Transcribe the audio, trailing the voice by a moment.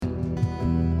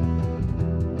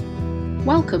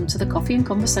Welcome to the Coffee and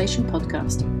Conversation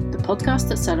podcast, the podcast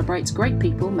that celebrates great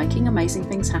people making amazing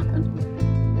things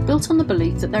happen. Built on the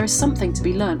belief that there is something to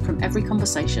be learned from every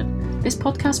conversation, this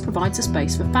podcast provides a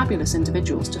space for fabulous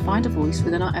individuals to find a voice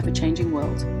within our ever-changing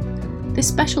world. This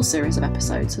special series of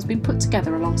episodes has been put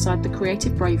together alongside the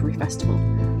Creative Bravery Festival,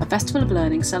 a festival of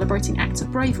learning celebrating acts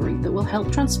of bravery that will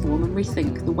help transform and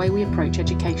rethink the way we approach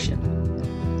education.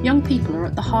 Young people are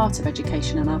at the heart of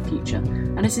education and our future,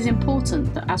 and it is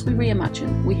important that as we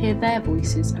reimagine, we hear their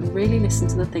voices and really listen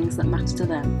to the things that matter to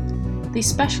them. These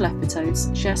special episodes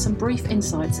share some brief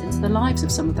insights into the lives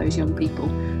of some of those young people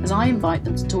as I invite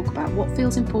them to talk about what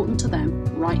feels important to them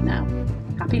right now.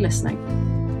 Happy listening.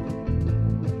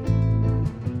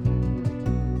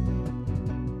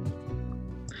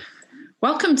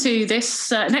 Welcome to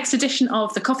this next edition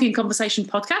of the Coffee and Conversation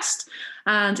podcast.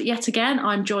 And yet again,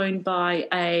 I'm joined by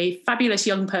a fabulous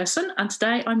young person. And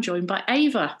today I'm joined by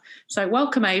Ava. So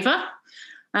welcome, Ava.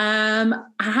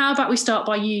 How about we start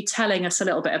by you telling us a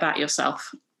little bit about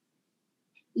yourself?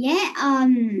 Yeah,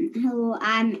 hello,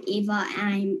 I'm Ava.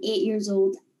 I'm 8 years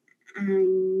old.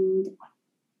 And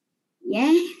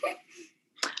yeah.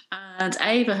 And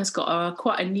Ava has got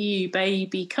quite a new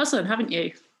baby cousin, haven't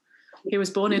you? He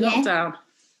was born in lockdown.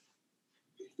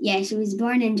 Yeah, she was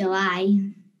born in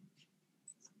July.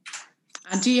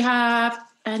 And do you have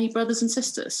any brothers and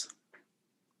sisters?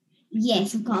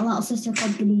 Yes, I've got a little sister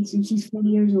called Denise and she's 4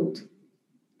 years old.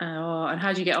 Oh, and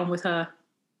how do you get on with her?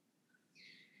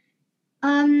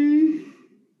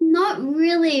 Not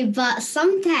really, but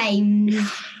sometimes.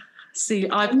 See,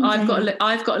 I've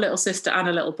got a little sister and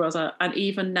a little brother, and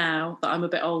even now that I'm a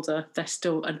bit older, they're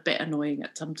still a bit annoying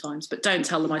at sometimes. But don't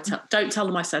tell them I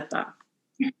said that.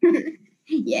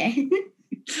 Yeah.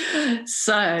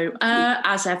 So,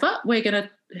 as ever,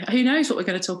 who knows what we're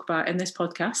gonna talk about in this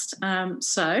podcast.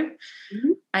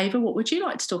 Ava, what would you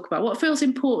like to talk about? What feels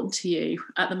important to you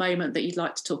at the moment that you'd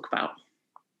like to talk about?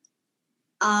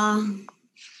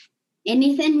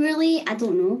 Anything really? I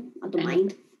don't know. I don't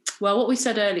mind. Well, what we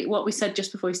said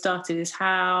just before we started is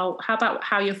how about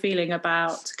how you're feeling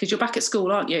about, because you're back at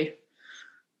school, aren't you?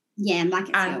 Yeah, I'm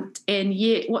back at school. And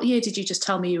what year did you just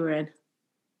tell me you were in?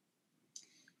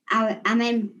 I'm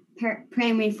in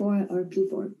primary 4 or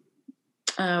P4.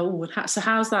 So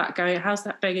how's that going? How's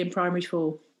that being in primary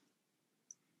 4?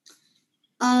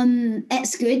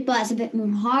 It's good, but it's a bit more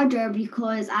harder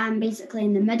because I'm basically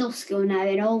in the middle school now,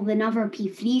 and all the other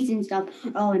P3s and stuff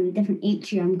are all in a different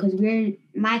atrium because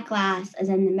my class is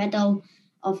in the middle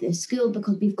of the school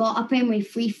because we've got a primary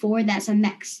 3-4 that's a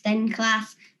mixed in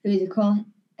class who's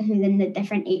in the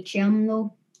different atrium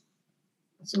though.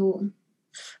 So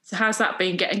how's that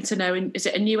been getting to know? Is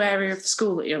it a new area of the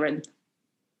school that you're in?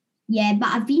 Yeah, but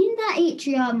I've been in that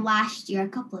atrium last year a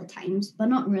couple of times, but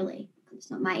not really because it's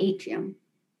not my atrium.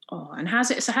 Oh, and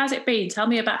how's it been? Tell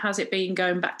me about how's it been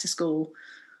going back to school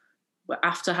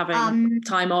after having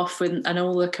time off and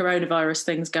all the coronavirus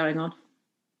things going on?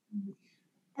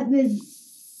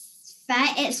 It's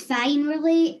fine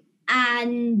really,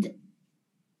 and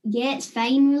yeah, it's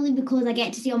fine really because I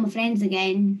get to see all my friends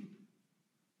again.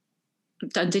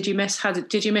 And did you miss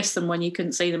them when you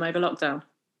couldn't see them over lockdown?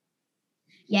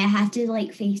 Yeah, I had to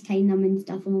FaceTime them and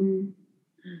stuff.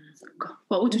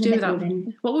 What would you do without?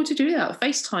 What would you do without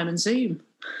FaceTime and Zoom?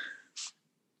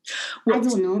 I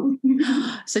don't know.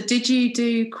 So, did you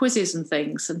do quizzes and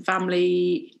things and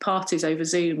family parties over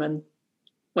Zoom and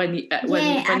when you're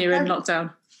in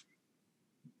lockdown?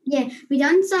 Yeah, we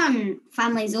done some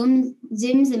family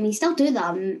Zooms and we still do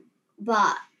them,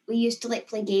 but we used to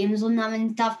play games on them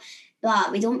and stuff.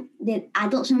 But we don't. The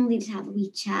adults normally just have a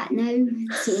wee chat now.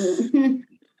 So.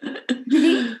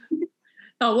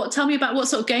 Oh, tell me about what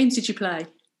sort of games did you play?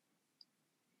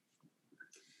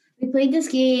 We played this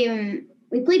game.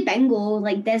 We played bingo,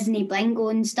 like Disney bingo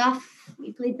and stuff.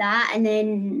 We played that, and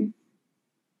then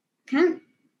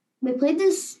we played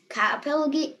this caterpillar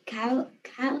game. How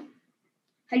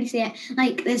do you say it?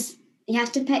 Like this, you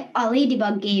have to pick a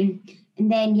ladybug game,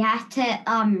 and then you have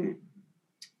to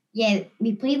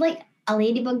we played a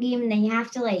ladybug game, and then you have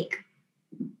to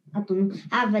I don't know,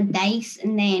 have a dice,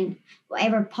 and then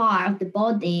whatever part of the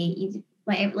body,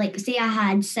 say I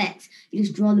had 6, you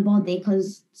just draw the body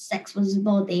because 6 was the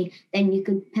body, then you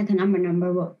could pick a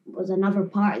number what was another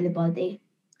part of the body.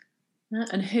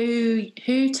 And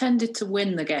who tended to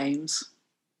win the games?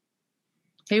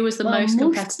 Who was the most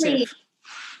competitive?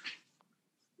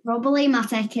 Probably my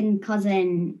second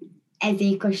cousin,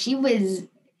 Izzy, because she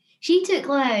took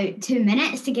 2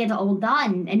 minutes to get it all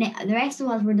done, and the rest of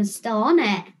us were just still on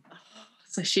it.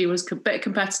 So she was a bit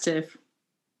competitive.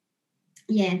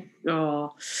 Yeah.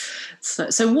 Oh,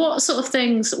 so what sort of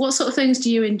things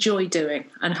do you enjoy doing,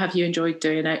 and have you enjoyed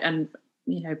doing it? And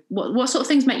what sort of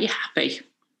things make you happy?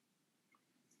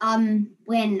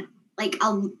 When like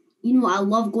I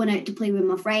love going out to play with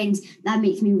my friends. That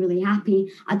makes me really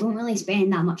happy. I don't really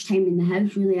spend that much time in the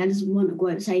house, really. I just want to go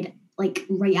outside like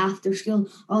right after school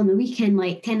or on the weekend,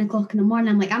 like 10 o'clock in the morning.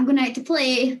 I'm like, I'm going out to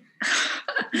play.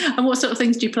 And what sort of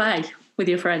things do you play with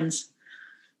your friends?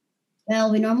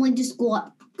 Well, we normally just go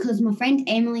up because my friend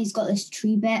Emily's got this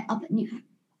tree bit up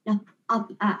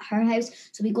at her house,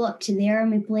 so we go up to there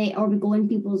and we play, or we go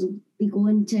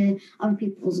into other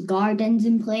people's gardens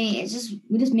and play.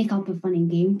 We just make up a funny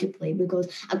game to play because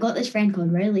I've got this friend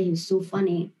called Riley who's so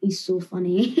funny. He's so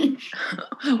funny.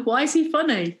 Why is he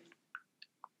funny?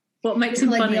 What makes him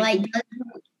funny?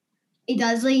 He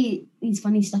does like these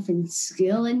funny stuff in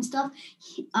school and stuff.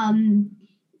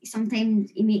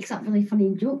 Sometimes he makes up really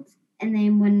funny jokes, and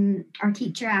then when our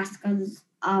teacher asks us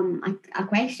a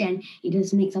question, he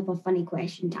just makes up a funny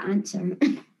question to answer.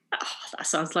 Oh, that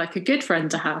sounds like a good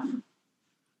friend to have.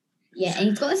 Yeah, and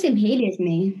he's got the same hair as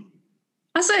me.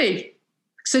 I see.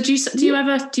 So do you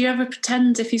ever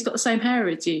pretend if he's got the same hair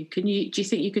as you? Do you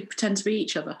think you could pretend to be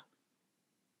each other?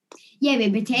 Yeah,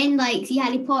 we pretend like, see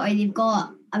Harry Potter, they've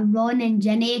got a Ron and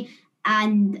Ginny,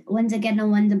 and one's a girl and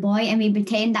one's a boy, and we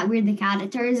pretend that we're the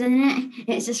characters in it.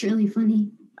 It's just really funny.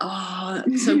 Oh,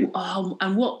 so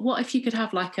and what if you could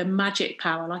have like a magic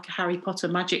power, like a Harry Potter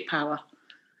magic power?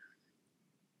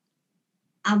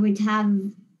 I would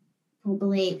have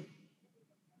probably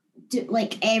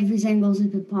like every single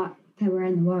superpower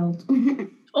in the world.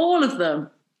 All of them?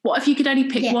 What if you could only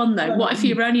pick one though? What if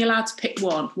you were only allowed to pick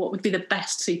one? What would be the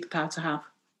best superpower to have?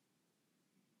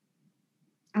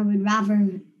 I would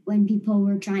rather, when people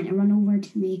were trying to run over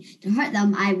to me to hurt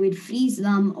them, I would freeze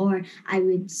them, or I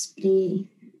would spray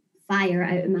fire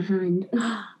out of my hand.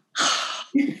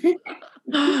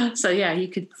 So yeah, you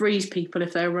could freeze people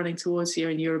if they were running towards you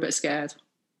and you're a bit scared.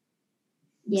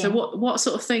 Yeah. So what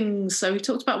sort of things? So we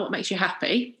talked about what makes you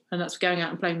happy, and that's going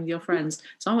out and playing with your friends.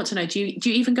 So I want to know: do you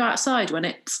even go outside when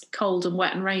it's cold and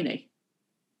wet and rainy?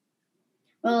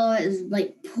 Well, it's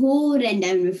like pouring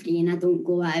down with rain. I don't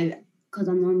go out because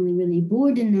I'm normally really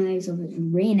bored in the house if it's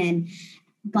raining.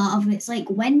 But if it's like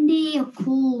windy or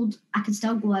cold, I can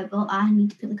still go out, but I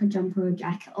need to put like a jumper or a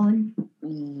jacket on.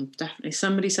 Definitely.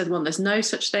 Somebody said there's no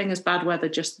such thing as bad weather,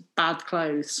 just bad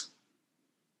clothes.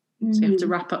 So you have to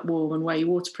wrap up warm and wear your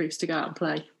waterproofs to go out and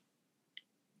play.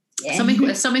 Yeah.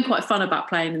 Something quite fun about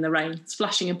playing in the rain.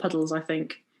 Splashing in puddles, I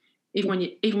think. Even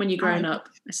when you're grown up,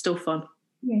 it's still fun.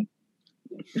 Yeah.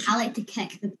 I like to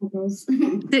kick the puddles.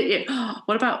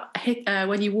 What about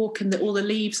when you walk and all the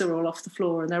leaves are all off the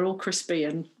floor and they're all crispy,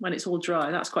 and when it's all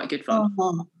dry? That's quite good fun.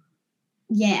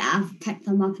 Yeah, I've picked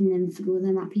them up and then throw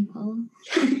them at people.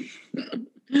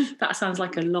 That sounds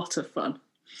like a lot of fun.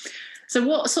 So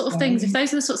what sort of things, if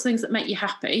those are the sorts of things that make you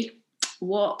happy,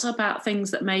 what about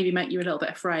things that maybe make you a little bit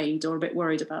afraid or a bit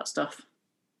worried about stuff?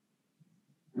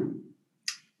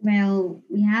 Well,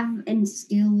 we have in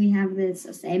school, we have this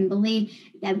assembly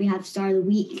that we have start of the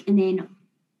week, and then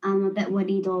I'm a bit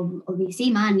worried of they say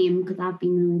my name because I've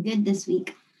been really good this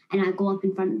week, and I go up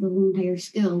in front of the whole entire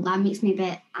school. That makes me a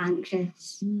bit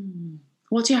anxious.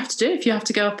 What do you have to do if you have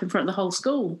to go up in front of the whole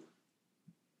school?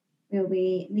 Well,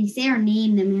 they say our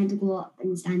name, then we had to go up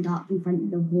and stand up in front of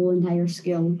the whole entire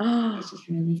school. It's just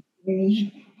really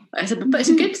scary. But it's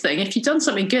a good thing. If you've done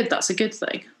something good, that's a good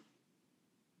thing.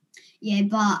 Yeah,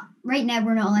 but right now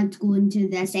we're not allowed to go into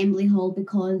the assembly hall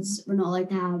because we're not allowed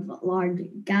to have large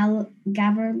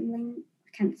gathering.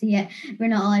 I can't see it. We're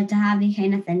not allowed to have these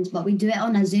kind of things, but we do it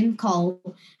on a Zoom call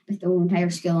with the whole entire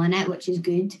school in it, which is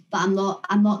good. But I'm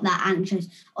not that anxious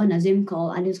on a Zoom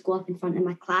call. I just go up in front of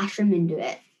my classroom and do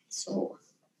it. So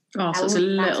it's a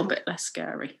little bit less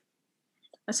scary.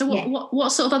 So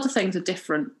what sort of other things are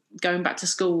different going back to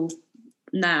school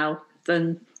now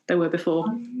than they were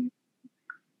before?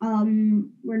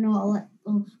 We're not.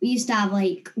 We used to have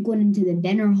like going into the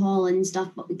dinner hall and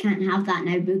stuff, but we can't have that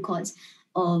now because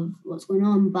of what's going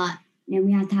on. But then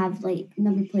we have to have like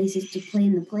other places to play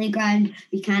in the playground.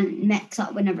 We can't mix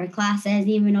up whenever class is,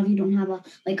 even if you don't have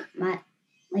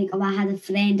if I had a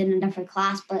friend in a different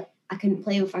class, but I couldn't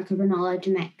play with her because we're not allowed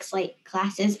to mix like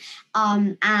classes.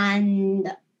 And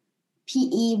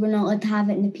PE, we're not allowed to have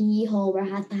it in the PE hall. We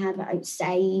had to have it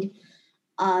outside.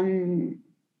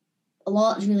 A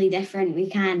lot's really different. We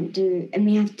can't do, and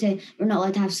we're not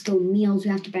allowed to have school meals.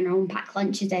 We have to bring our own packed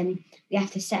lunches in. We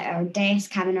have to sit at our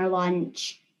desk having our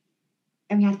lunch,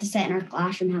 and we have to sit in our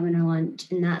classroom having our lunch,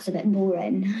 and that's a bit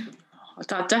boring.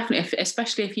 Definitely,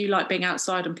 especially if you like being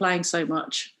outside and playing so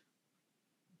much.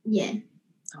 Yeah.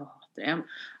 Damn.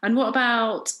 And what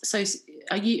about, so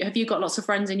have you got lots of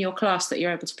friends in your class that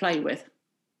you're able to play with?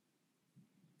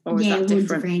 Or is that different?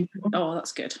 Loads of friends. Oh,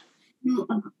 that's good. No,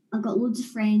 I've got loads of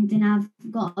friends, and I've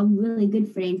got a really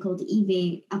good friend called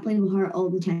Evie. I play with her all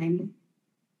the time.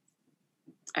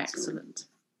 Excellent.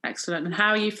 Excellent. And how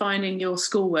are you finding your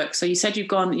schoolwork? So you said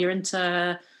you're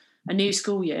into a new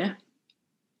school year.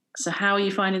 So how are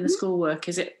you finding the schoolwork?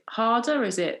 Is it harder?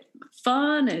 Is it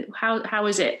fun? How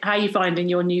is it? How are you finding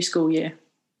your new school year?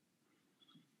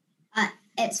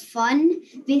 It's fun,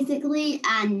 basically,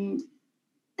 and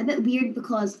a bit weird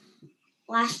because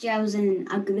last year I was in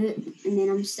a group, and then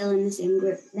I'm still in the same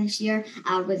group this year.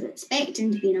 I was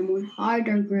expecting to be in a more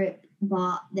harder group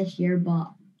but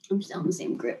I'm still in the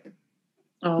same group.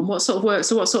 Oh, and what sort of work?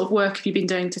 So what sort of work have you been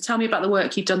doing? Tell me about the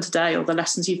work you've done today or the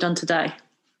lessons you've done today.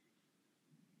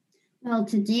 Well,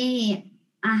 today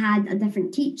I had a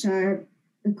different teacher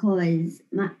because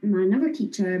my normal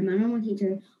teacher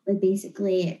was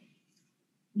basically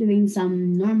doing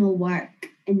some normal work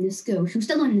in the school. She was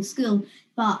still in the school,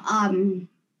 but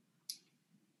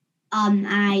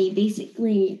I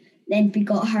basically then we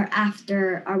got her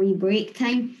after our wee break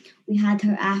time. We had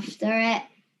her after it,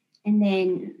 and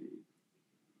then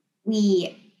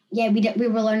we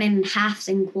were learning halves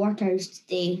and quarters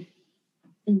today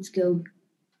in school.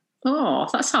 Oh,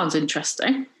 that sounds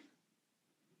interesting.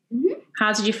 Mm-hmm.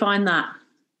 How did you find that?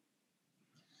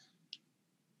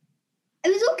 It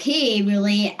was okay,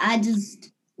 really.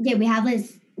 We have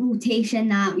this rotation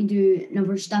that we do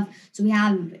number stuff. So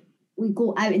we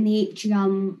go out in the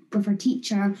atrium with our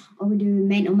teacher, or we do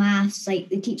mental maths. Like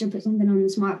the teacher puts something on the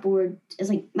smart board. It's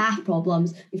like math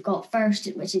problems. We've got first,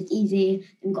 which is easy.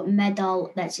 Then we've got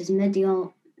middle, that's just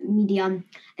medium,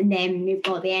 and then we've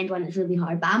got the end one that's really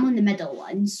hard. But I'm on the middle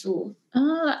one, so.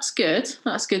 Oh, that's good.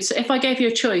 That's good. So if I gave you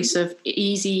a choice of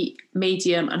easy,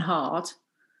 medium, and hard,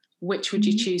 which would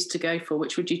you choose to go for?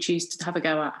 Which would you choose to have a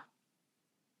go at?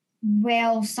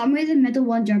 Well, some of the middle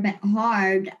ones are a bit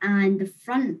hard, and the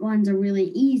front ones are really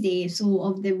easy. So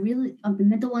of the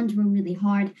middle ones were really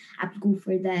hard, I would go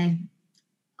for the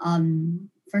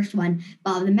first one.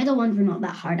 But if the middle ones were not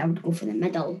that hard, I would go for the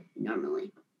middle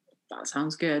normally. That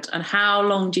sounds good. And how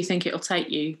long do you think it'll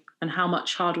take you? And how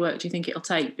much hard work do you think it'll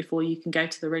take before you can go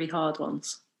to the really hard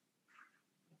ones?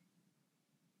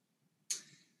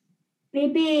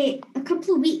 Maybe a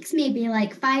couple of weeks, maybe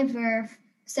like 5 or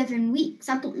 7 weeks.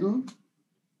 I don't know.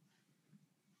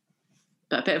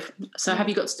 But have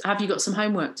you got some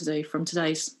homework to do from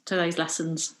today's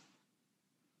lessons?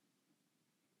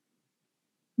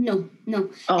 No.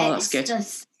 Oh, that's good.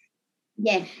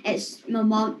 It's my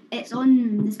mom. It's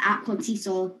on this app called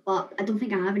Seesaw, but I don't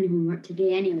think I have any homework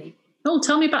today anyway. Oh,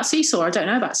 tell me about Seesaw. I don't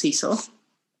know about Seesaw.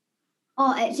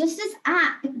 Oh, it's just this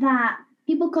app that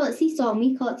people call it Seesaw, and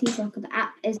we call it Seesaw because the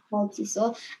app is called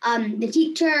Seesaw. The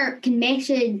teacher can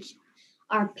message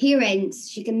our parents.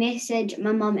 She can message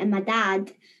my mum and my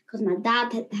dad because my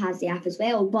dad has the app as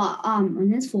well. But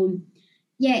on his phone,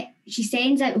 she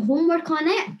sends out homework on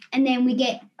it, and then we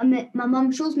get my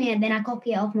mum shows me, and then I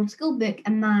copy it off my school book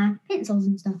and my pencils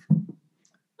and stuff.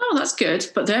 Oh, that's good.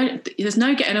 But there's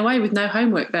no getting away with no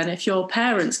homework then if your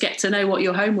parents get to know what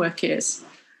your homework is.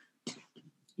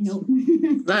 No.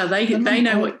 Well, they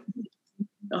know what.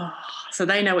 Oh, so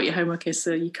they know what your homework is.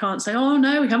 So you can't say, "Oh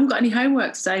no, we haven't got any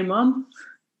homework today, Mum."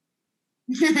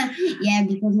 Yeah,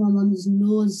 because my mum just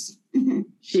knows.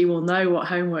 She will know what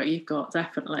homework you've got,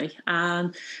 definitely.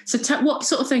 And so, what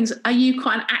sort of things are you?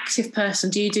 Quite an active person?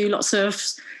 Do you do lots of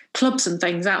clubs and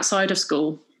things outside of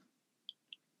school?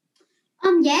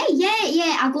 Yeah.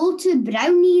 I go to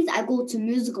brownies. I go to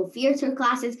musical theatre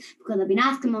classes because I've been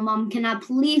asking my mum, can I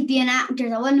please be an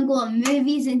actress? I want to go to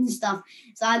movies and stuff.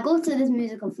 So I go to this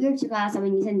musical theatre class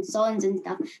when you sing songs and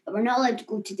stuff, but we're not allowed to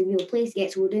go to the real place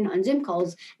yet, so we're doing it on Zoom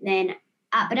calls. And then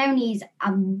at brownies,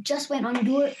 I just went on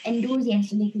indoors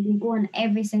yesterday because we go on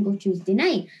every single Tuesday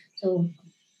night. So.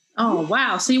 Oh,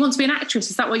 wow. So you want to be an actress?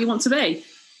 Is that what you want to be?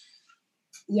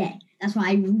 Yeah, that's what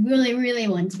I really, really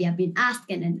want to be. I've been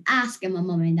asking my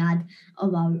mum and dad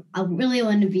about, I really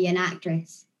want to be an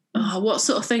actress. Oh, what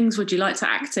sort of things would you like to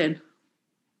act in?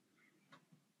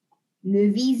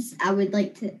 Movies. I would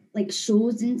like to, like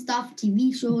shows and stuff,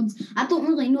 TV shows. I don't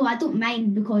really know. I don't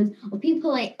mind because if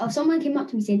people if someone came up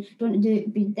to me saying, don't do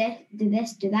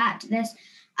this, do this,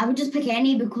 I would just pick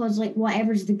any because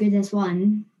whatever's the goodest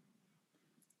one.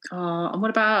 And what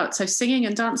about, singing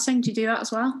and dancing? Do you do that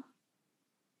as well?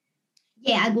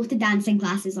 Yeah, I go to dancing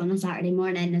classes on a Saturday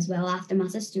morning as well after my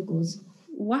sister goes.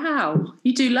 Wow,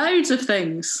 you do loads of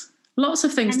things. Lots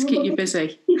of things to keep you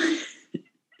busy.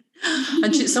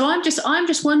 And so I'm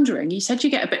just wondering, you said you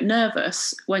get a bit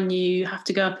nervous when you have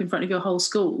to go up in front of your whole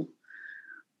school.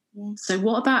 Yeah. So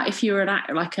what about if you were an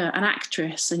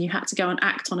actress and you had to go and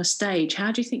act on a stage?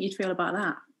 How do you think you'd feel about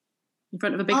that? In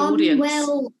front of a big audience?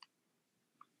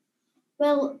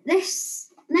 Well,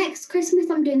 this next Christmas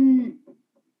I'm doing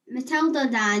Matilda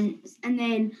dance, and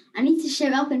then I need to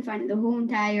shout up in front of the whole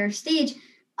entire stage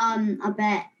a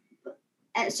bit.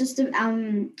 It's just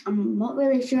I'm not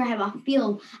really sure how I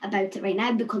feel about it right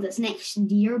now because it's next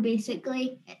year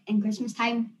basically in Christmas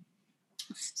time.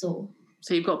 So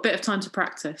you've got a bit of time to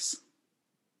practice.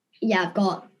 Yeah, I've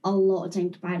got a lot of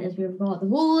time to practice. We've got the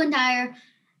whole entire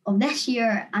of this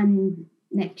year and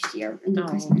next year into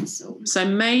Christmas. So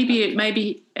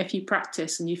maybe if you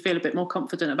practice and you feel a bit more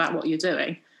confident about what you're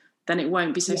doing, then it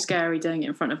won't be so scary doing it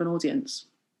in front of an audience.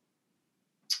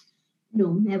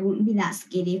 No, it won't be that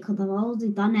scary because I've already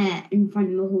done it in front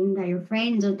of my whole entire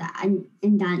friends and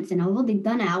dancing. I've already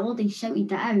done it. I already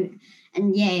shouted it out.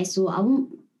 And so I'll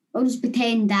just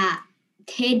pretend that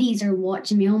teddies are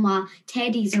watching me. All my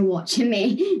teddies are watching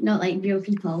me, not like real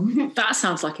people. That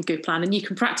sounds like a good plan. And you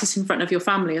can practice in front of your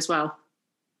family as well.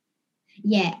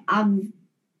 Yeah,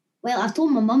 I've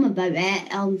told my mum about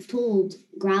it. I've told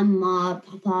grandma,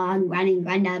 papa, and granny, and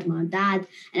granddad, my dad,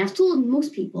 and I've told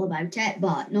most people about it,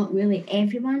 but not really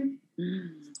everyone. Well,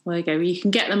 there you go. You can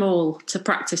get them all to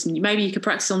practice, and maybe you could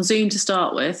practice on Zoom to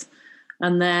start with,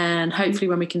 and then hopefully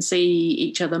when we can see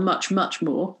each other much, much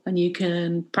more, and you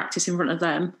can practice in front of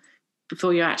them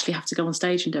before you actually have to go on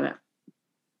stage and do it.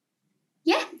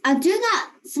 Yeah, I do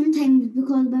that sometimes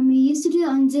because when we used to do it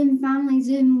on Zoom, Family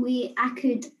Zoom,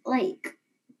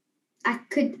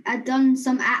 I'd done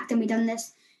some act and we done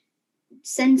this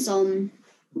sing song.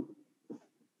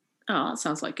 Oh, that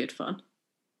sounds like good fun.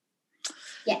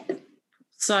 Yeah.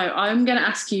 So I'm going to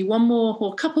ask you one more,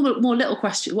 or a couple of more little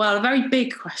questions. Well, a very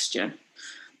big question.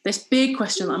 This big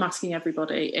question that I'm asking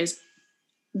everybody is,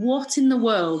 what in the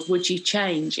world would you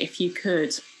change if you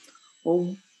could?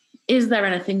 Or is there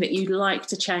anything that you'd like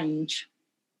to change?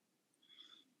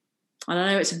 I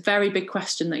know it's a very big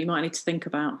question that you might need to think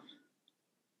about.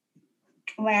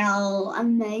 Well, I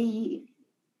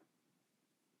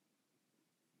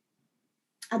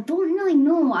don't really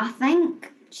know. I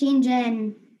think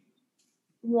changing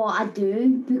what I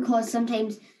do, because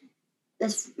sometimes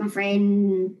my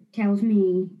friend tells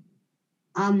me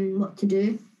what to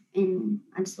do and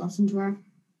I just listen to her,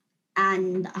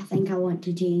 and I think I want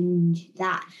to change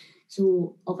that.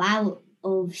 So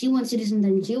if she wants to do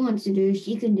something she wants to do,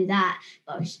 she can do that.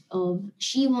 But if I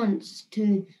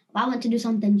want to do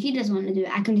something she doesn't want to do,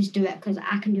 I can just do it because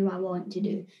I can do what I want to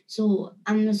do. So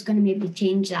I'm just going to maybe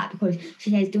change that because she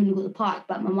says don't go to the park,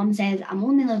 but my mum says I'm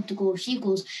only allowed to go if she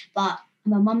goes, but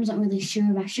my mum's not really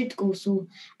sure if I should go. So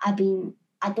I don't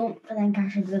think I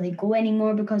should really go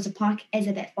anymore because the park is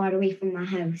a bit far away from my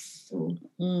house. So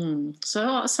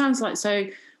it sounds like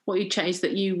what you'd change is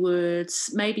that you would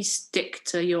maybe stick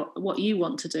to what you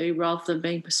want to do rather than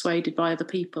being persuaded by other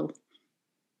people,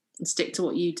 and stick to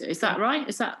what you do. Is that right?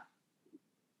 Is that?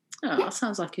 Oh, yeah. That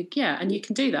sounds like and you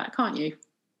can do that, can't you?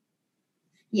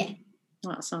 Yeah. Oh,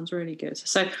 that sounds really good.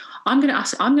 So I'm going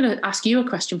to ask you a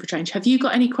question for change. Have you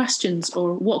got any questions,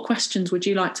 or what questions would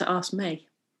you like to ask me?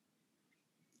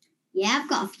 Yeah, I've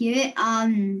got a few. How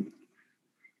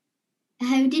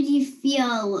did you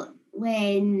feel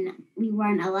when we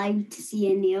weren't allowed to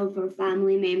see any of our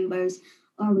family members,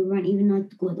 or we weren't even allowed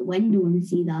to go to the window and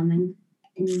see them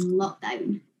in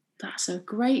lockdown? That's a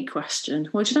great question.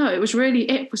 Well, do you know, it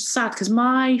was sad because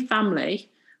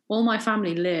all my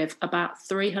family live about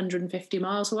 350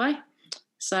 miles away.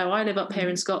 So I live up here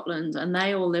in Scotland and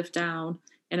they all live down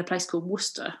in a place called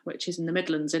Worcester, which is in the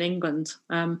Midlands in England.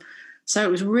 So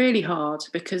it was really hard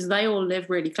because they all live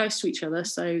really close to each other,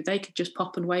 so they could just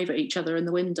pop and wave at each other in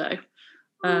the window.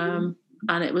 And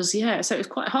it was, so it was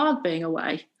quite hard being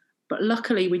away. But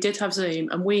luckily we did have Zoom,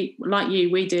 and we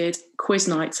did quiz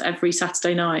nights every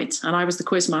Saturday night, and I was the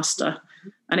quiz master,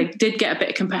 and it did get a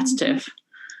bit competitive.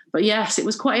 But yes, it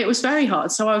was very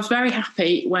hard. So I was very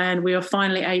happy when we were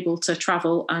finally able to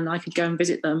travel and I could go and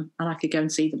visit them and I could go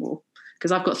and see them all,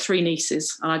 because I've got 3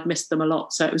 nieces and I'd missed them a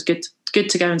lot. So it was good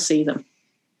to go and see them.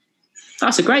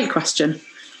 That's a great question.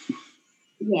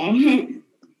 Yeah.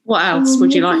 What else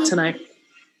would you like to know?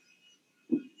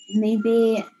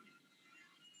 Maybe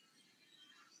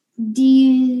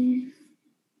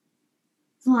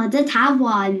I did have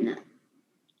one.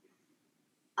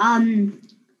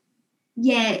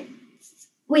 Yeah.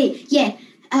 Wait, yeah.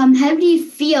 How do you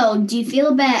feel? How do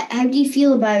you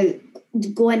feel about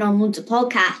going on loads of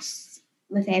podcasts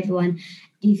with everyone?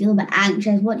 Do you feel a bit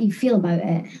anxious? What do you feel about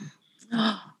it?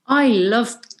 I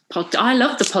love I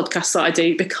love the podcasts that I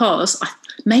do because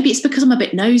maybe it's because I'm a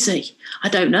bit nosy. I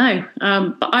don't know.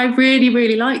 But I really,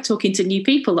 really like talking to new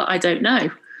people that I don't know,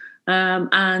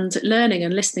 and learning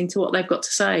and listening to what they've got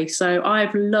to say. So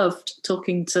I've loved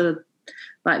talking to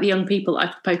like the young people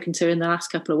I've spoken to in the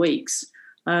last couple of weeks,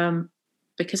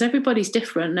 because everybody's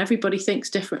different and everybody thinks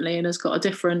differently and has got a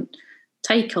different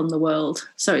take on the world.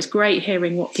 So it's great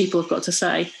hearing what people have got to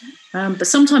say. But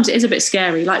sometimes it is a bit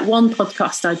scary. Like one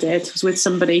podcast I did was with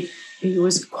somebody who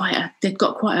was they'd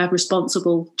got quite a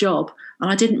responsible job, and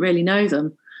I didn't really know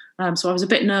them. So I was a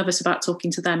bit nervous about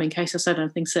talking to them in case I said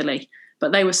anything silly.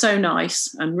 But they were so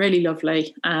nice and really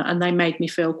lovely, and they made me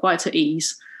feel quite at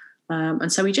ease.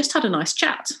 And so we just had a nice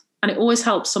chat. And it always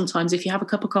helps sometimes if you have a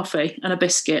cup of coffee and a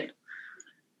biscuit,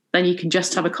 then you can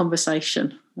just have a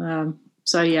conversation.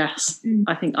 So yes,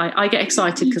 I think I get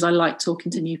excited because I like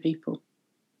talking to new people.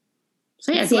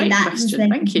 So yeah, great question.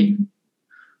 Thank you.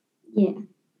 Yeah.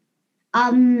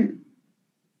 I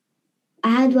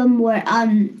had one more.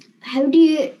 How do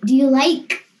you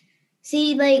like,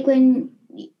 see, like when,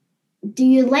 do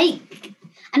you like,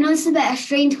 I know it's a bit of a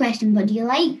strange question, but do you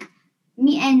like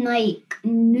meeting like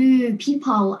new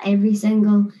people every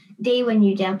single day when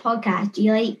you do a podcast? Do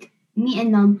you like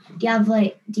meeting them? Do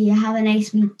you have a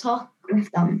nice wee talk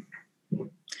with them?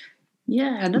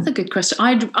 Yeah, another good question.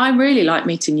 I really like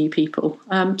meeting new people.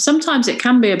 Sometimes it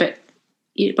can be a bit,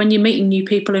 when you're meeting new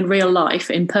people in real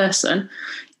life, in person,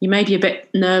 you may be a bit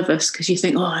nervous because you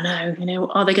think, oh no,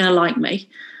 are they going to like me?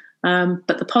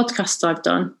 But the podcasts I've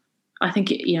done, I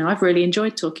think I've really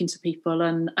enjoyed talking to people,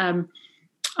 and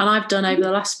I've done over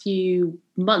the last few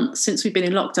months since we've been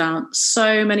in lockdown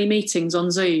so many meetings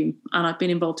on Zoom, and I've been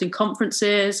involved in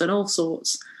conferences and all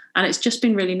sorts, and it's just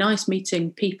been really nice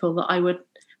meeting people that I would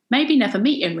maybe never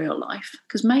meet in real life,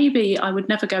 because maybe I would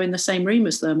never go in the same room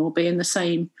as them or be in the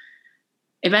same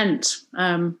event.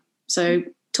 So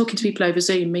talking to people over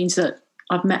Zoom means that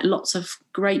I've met lots of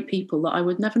great people that I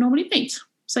would never normally meet.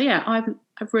 So yeah,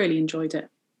 I've really enjoyed it.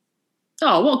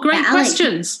 Oh, what great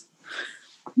questions.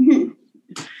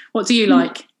 What do you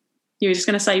like? You were just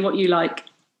going to say what you like.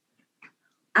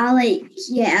 I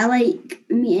like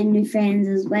meeting new friends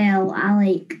as well.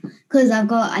 Because I've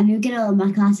got a new girl in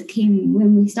my class that came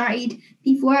when we started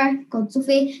before, called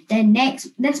Sophie. Then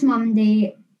this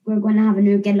Monday, we're going to have a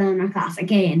new girl in our class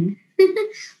again.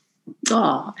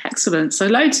 Oh, excellent. So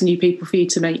loads of new people for you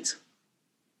to meet.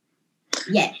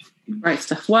 Yeah. Great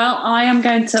stuff. Well, we're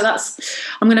going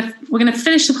to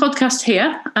finish the podcast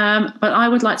here. But I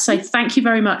would like to say thank you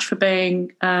very much for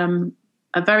being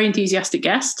a very enthusiastic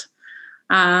guest.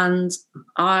 And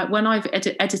when I've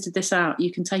edited this out,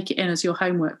 you can take it in as your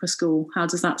homework for school. How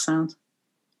does that sound?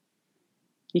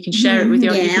 You can share it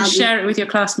with your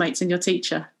classmates and your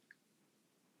teacher.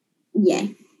 Yeah.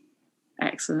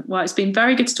 Excellent. Well, it's been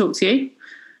very good to talk to you.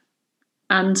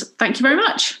 And thank you very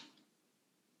much.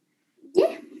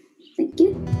 Yeah. Thank you.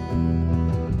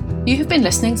 You have been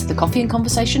listening to the Coffee and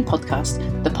Conversation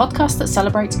podcast, the podcast that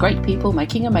celebrates great people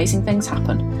making amazing things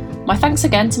happen. My thanks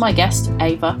again to my guest,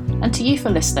 Ava, and to you for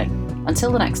listening.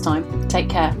 Until the next time, take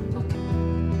care.